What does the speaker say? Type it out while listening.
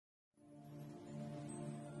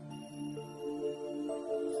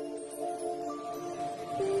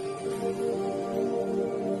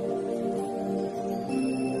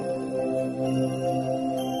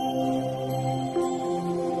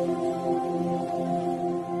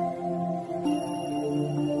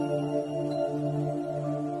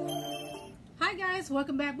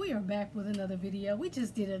welcome back. We are back with another video. We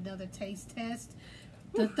just did another taste test,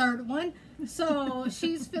 the third one. So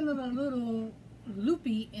she's feeling a little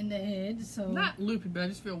loopy in the head. So not loopy, but I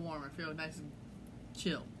just feel warm. I feel nice and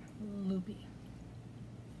chill. Loopy.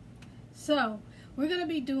 So we're gonna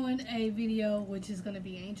be doing a video which is gonna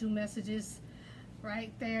be angel messages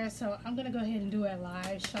right there. So I'm gonna go ahead and do a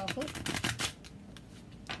live shuffle.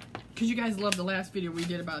 Because you guys loved the last video we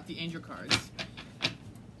did about the angel cards.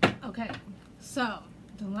 Okay, so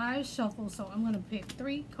the live shuffle. So I'm gonna pick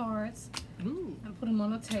 3 cards. Ooh. And put them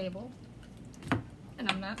on the table. And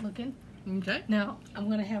I'm not looking. Okay. Now I'm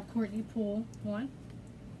gonna have Courtney pull one,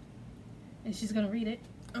 and she's gonna read it.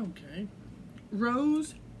 Okay.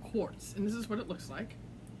 Rose quartz, and this is what it looks like.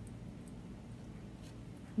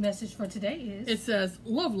 Message for today is. It says,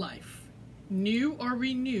 "Love life, new or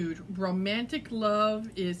renewed, romantic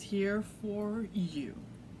love is here for you."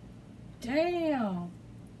 Damn.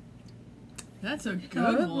 That's a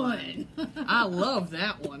good one. I love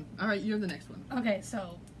that one. All right, you're the next one. Okay,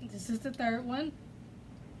 so this is the third one.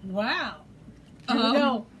 Wow. Here we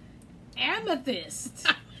go. Amethyst.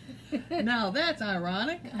 Now that's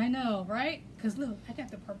ironic. I know, right? Because look, I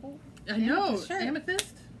got the purple. I know. Shirt.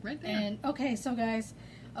 Amethyst, right there. And okay, so guys,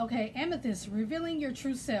 okay, amethyst, revealing your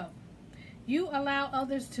true self. You allow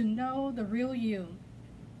others to know the real you.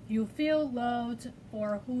 You feel loved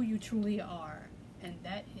for who you truly are, and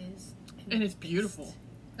that is. And it's beautiful.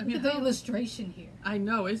 I mean, the illustration here. I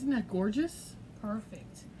know. Isn't that gorgeous?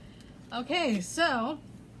 Perfect. Okay, so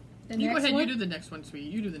the you next go ahead. one. You do the next one, sweetie.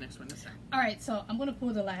 You do the next one this time. All right, so I'm gonna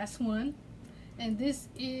pull the last one, and this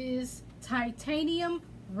is titanium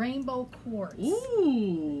rainbow quartz.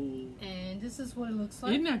 Ooh. And this is what it looks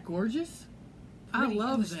like. Isn't that gorgeous? Pretty I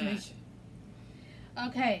love illustration. that.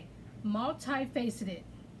 Okay, multifaceted.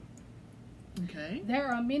 Okay.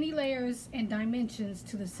 There are many layers and dimensions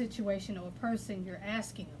to the situation or person you're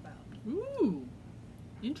asking about. Ooh.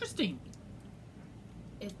 Interesting.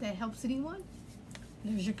 If that helps anyone,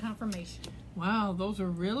 there's your confirmation. Wow, those are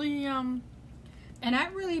really And I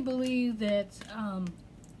really believe that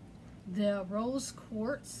the rose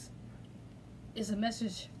quartz is a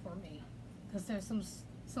message for me, because there's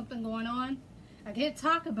something going on. I can't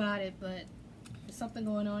talk about it, but there's something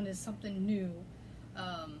going on. There's something new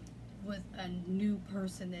with a new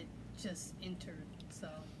person that just entered. So,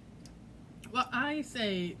 well, I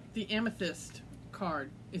say the amethyst card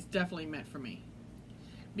is definitely meant for me,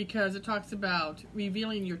 because it talks about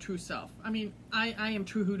revealing your true self. I mean, I am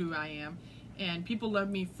true who I am, and people love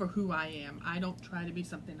me for who I am. I don't try to be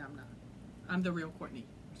something I'm not. I'm the real Courtney.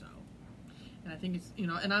 So, and I think it's,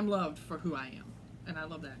 and I'm loved for who I am, and I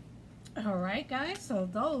love that. all right, guys. So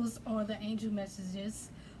those are the angel messages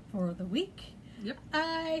for the week. Yep.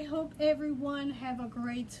 I hope everyone have a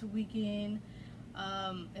great weekend.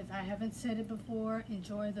 If I haven't said it before,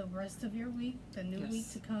 enjoy the rest of your week, the new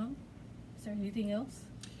week to come. Is there anything else?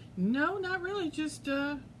 No, not really. Just,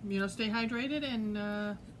 stay hydrated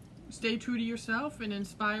and stay true to yourself and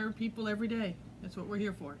inspire people every day. That's what we're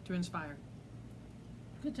here for, to inspire.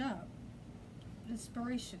 Good job.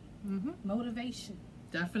 Inspiration. Mm-hmm. Motivation.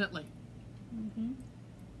 Definitely. Mm-hmm.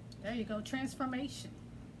 There you go. Transformation.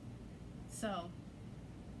 So,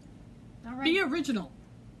 all right. Be original.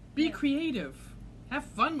 Be creative. Have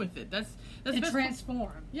fun with it. That's and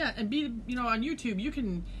transform. Yeah, and be, on YouTube, you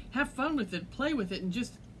can have fun with it, play with it, and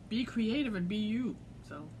just be creative and be you.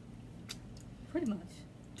 So, pretty much.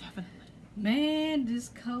 Definitely. Man, this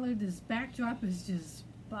color, this backdrop is just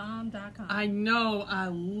bomb.com. I know. I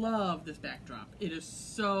love this backdrop. It is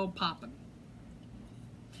so poppin'.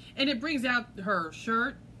 And it brings out her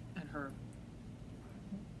shirt and her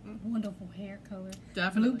wonderful hair color.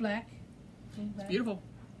 Definitely. Blue black. It's beautiful.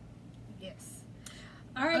 Yes.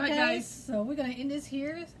 All right, guys. So we're going to end this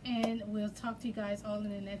here, and we'll talk to you guys all in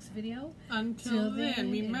the next video. Until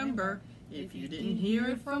then, remember, if you didn't hear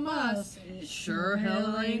it from us, it sure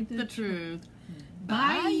hell ain't the truth.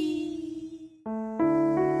 Bye.